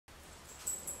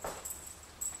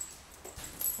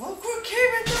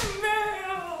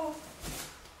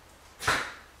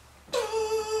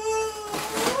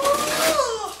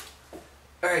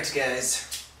Alright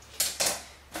guys,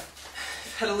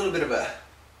 I've had a little bit of a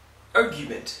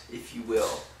argument, if you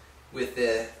will, with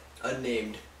the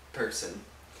unnamed person.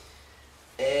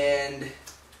 And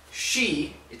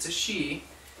it's a she,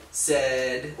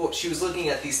 said, well, she was looking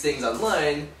at these things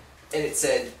online, and it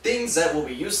said, things that will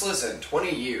be useless in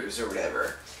 20 years or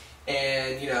whatever.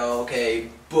 And, you know, okay,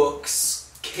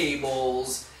 books,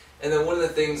 cables, and then one of the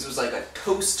things was like a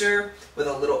toaster with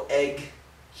a little egg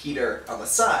heater on the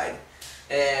side.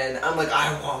 And I'm like,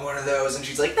 I want one of those. And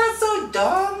she's like, that's so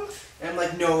dumb. And I'm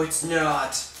like, no, it's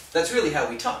not. That's really how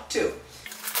we talk, too.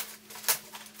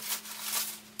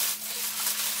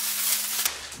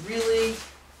 Really?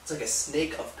 It's like a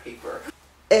snake of paper.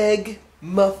 Egg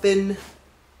muffin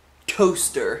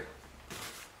toaster.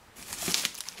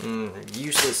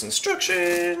 Useless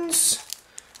instructions.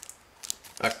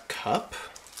 A cup.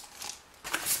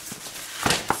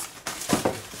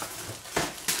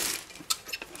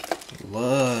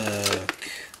 Look.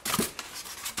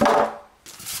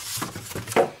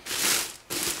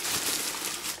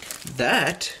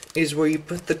 That is where you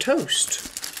put the toast.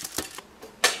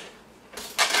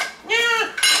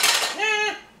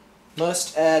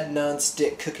 Must add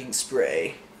non-stick cooking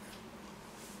spray.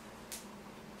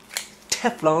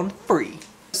 Teflon free.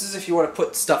 This is if you want to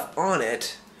put stuff on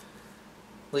it.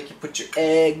 Like you put your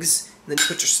eggs, and then you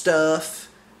put your stuff.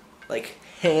 Like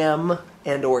ham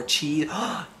and or cheese.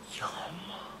 Yum.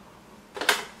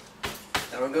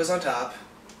 That one goes on top.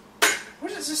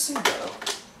 Where does this thing go?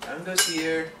 That one goes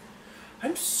here.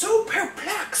 I'm so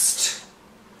perplexed.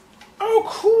 Oh,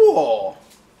 cool.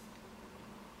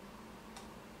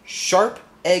 Sharp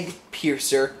egg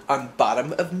piercer on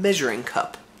bottom of measuring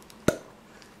cup.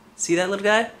 See that little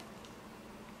guy?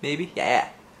 Maybe? Yeah.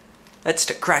 That's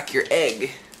to crack your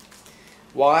egg.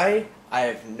 Why? I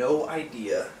have no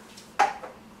idea.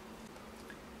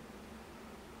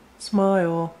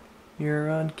 Smile.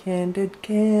 You're on candid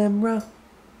camera.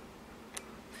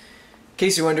 In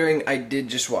case you're wondering, I did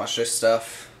just wash this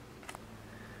stuff.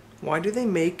 Why do they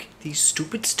make these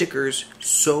stupid stickers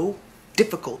so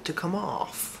difficult to come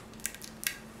off?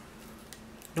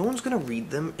 No one's gonna read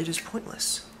them. It is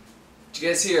pointless. Did you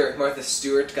guys hear Martha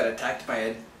Stewart got attacked by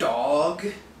a dog?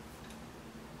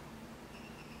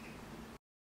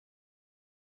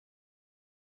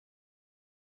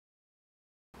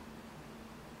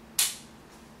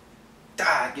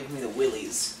 Ah, give me the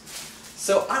willies.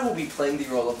 So I will be playing the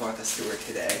role of Martha Stewart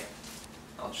today.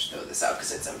 I'll just throw this out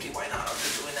because it's empty. Why not? I'll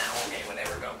just do it now. Okay,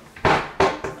 whatever, go.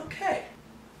 Okay.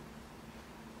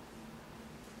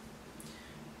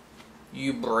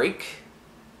 You break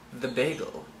the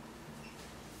bagel.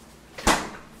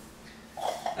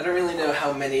 I don't really know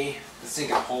how many this thing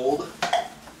can hold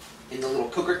in the little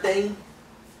cooker thing.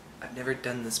 I've never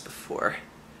done this before,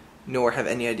 nor have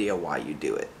any idea why you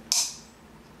do it.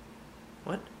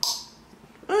 What?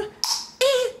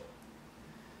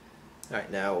 Alright,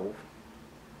 now...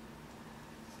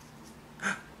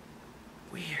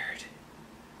 Weird.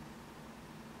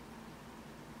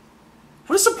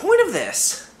 What is the point of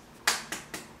this?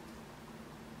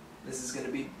 This is gonna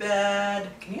be bad.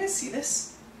 Can you guys see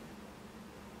this?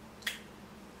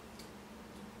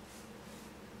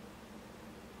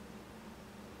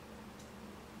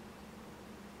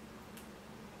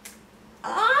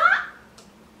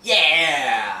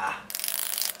 Yeah!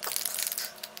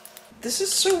 This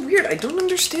is so weird. I don't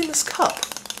understand this cup.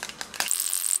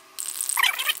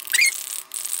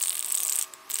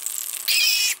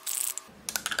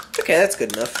 Okay, that's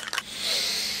good enough.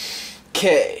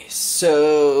 Okay,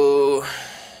 so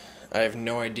I have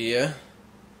no idea.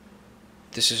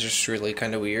 This is just really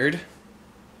kind of weird.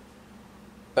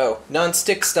 Oh,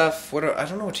 non-stick stuff. I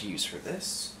don't know what to use for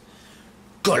this.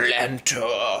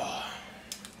 Galanto.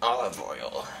 Olive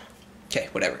oil. Okay,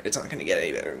 whatever. It's not going to get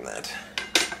any better than that.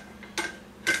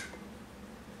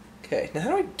 Okay, now how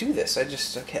do I do this?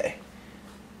 Okay.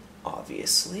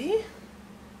 Obviously.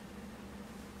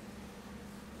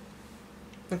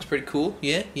 Looks pretty cool.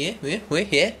 Yeah.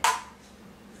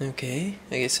 Okay,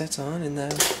 I guess that's on, and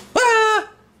then... Ah!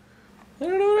 I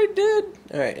don't know what I did.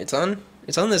 Alright, it's on.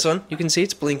 It's on this one. You can see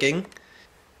it's blinking.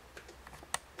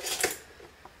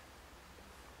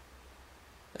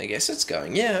 I guess it's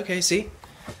going. Yeah, okay, see?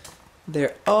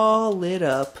 They're all lit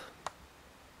up.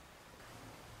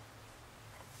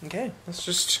 Okay, let's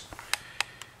just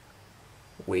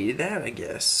wait it out, I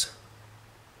guess.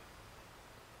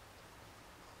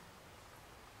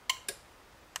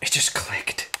 It just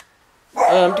clicked.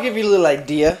 To give you a little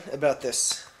idea about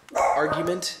this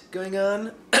argument going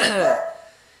on,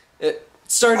 it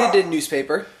started in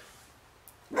newspaper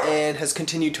and has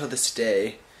continued till this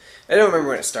day. I don't remember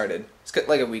when it started. It's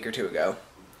like a week or two ago.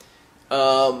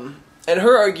 And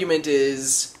her argument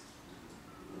is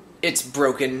it's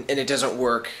broken and it doesn't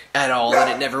work at all and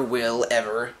it never will,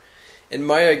 ever. And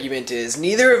my argument is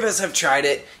neither of us have tried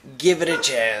it. Give it a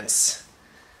chance.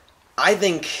 I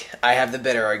think I have the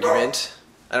better argument.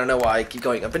 I don't know why I keep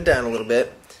going up and down a little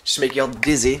bit. Just to make you all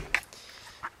dizzy.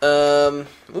 Ooh,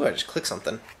 I just clicked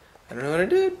something. I don't know what I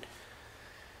did.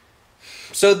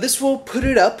 So this will put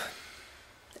it up.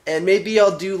 And maybe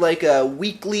I'll do like a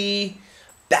weekly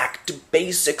Back to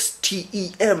Basics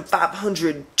TEM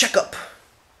 500 checkup.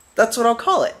 That's what I'll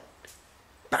call it.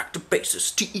 Back to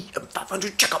Basics TEM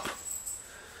 500 checkup.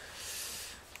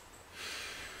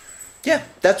 Yeah,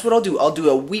 that's what I'll do. I'll do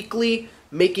a weekly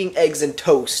making eggs and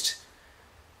toast.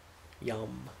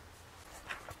 Yum.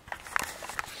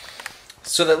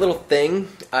 So that little thing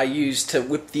I use to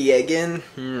whip the egg in,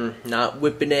 not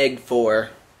whip an egg for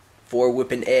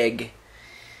whip an egg.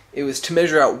 It was to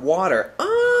measure out water.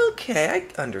 Okay,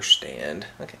 I understand.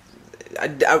 Okay,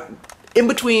 in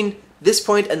between this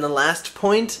point and the last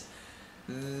point,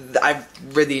 I've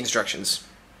read the instructions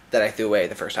that I threw away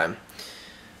the first time.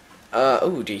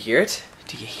 Oh, do you hear it?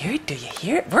 Do you hear it? Do you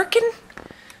hear it working?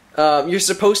 You're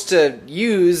supposed to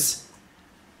use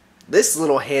this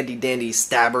little handy-dandy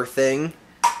stabber thing,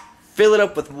 fill it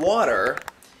up with water,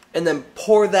 and then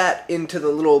pour that into the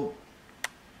little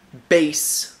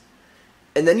base.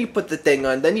 And then you put the thing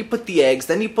on, then you put the eggs,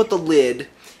 then you put the lid,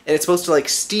 and it's supposed to like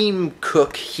steam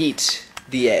cook heat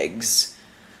the eggs.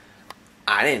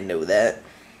 I didn't know that.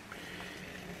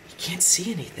 You can't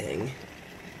see anything.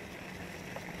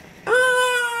 Ah!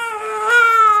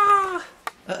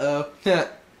 Uh-oh.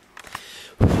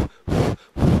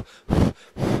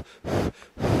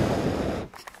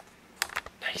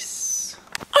 Nice.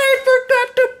 I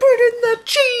forgot to put in the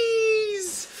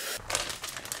cheese!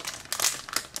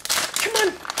 Come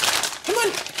on! Come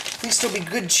on! Please still be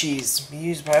good cheese. Be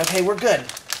used by... Okay, we're good.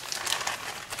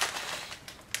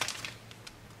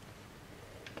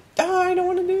 Oh, I don't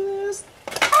want to do this.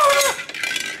 Ah!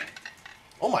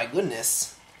 Oh my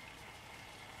goodness.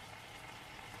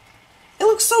 It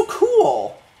looks so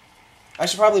cool! I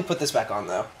should probably put this back on,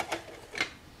 though.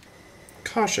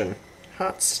 Caution.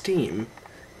 Hot steam.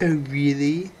 Oh,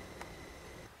 really?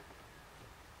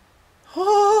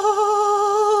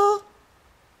 Ah!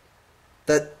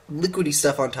 That liquidy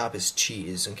stuff on top is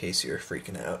cheese, in case you're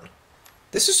freaking out.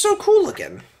 This is so cool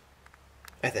looking,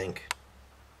 I think.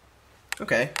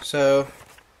 Okay, so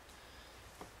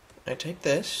I take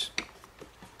this.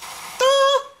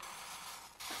 Ah!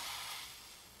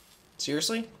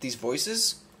 Seriously? These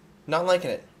voices? Not liking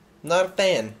it. Not a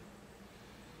fan.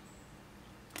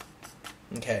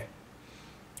 Okay.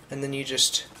 And then you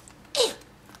just...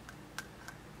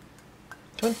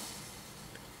 Come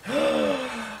on.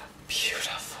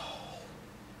 Beautiful.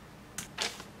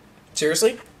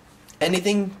 Seriously?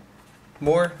 Anything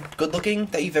more good looking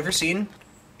that you've ever seen?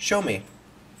 Show me.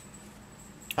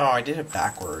 Oh, I did it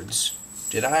backwards.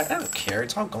 Did I? I don't care.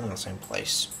 It's all going in the same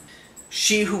place.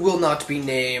 She who will not be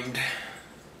named.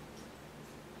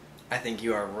 I think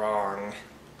you are wrong.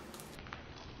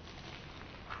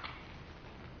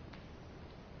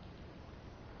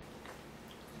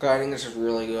 God, I think this is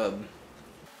really good.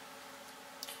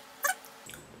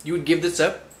 You would give this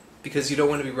up because you don't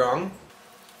want to be wrong?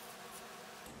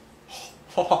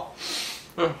 Hot.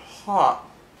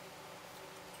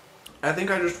 I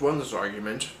think I just won this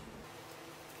argument.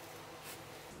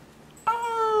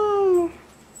 Oh!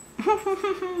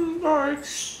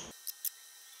 Nice.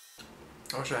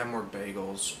 I wish I had more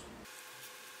bagels.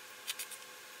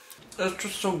 It's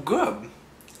just so good.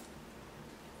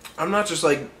 I'm not just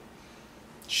like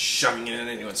shoving it in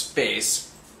anyone's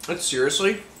face. It's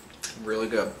seriously really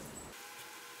good.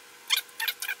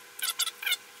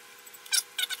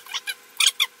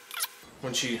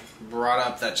 When she brought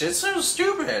up that shit, it's so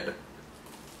stupid.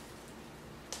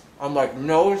 I'm like,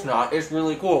 no, it's not. It's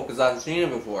really cool because I've seen it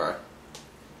before.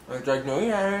 And it's like, no,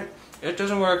 you haven't. It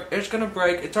doesn't work. It's gonna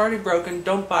break. It's already broken.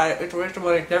 Don't buy it. It's a waste of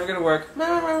money. Never gonna work.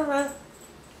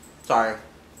 Sorry.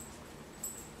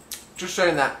 Just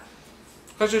saying that.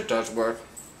 Because it does work.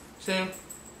 See?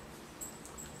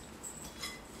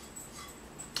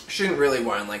 She didn't really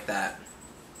whine like that.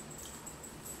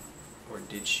 Or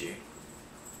did she?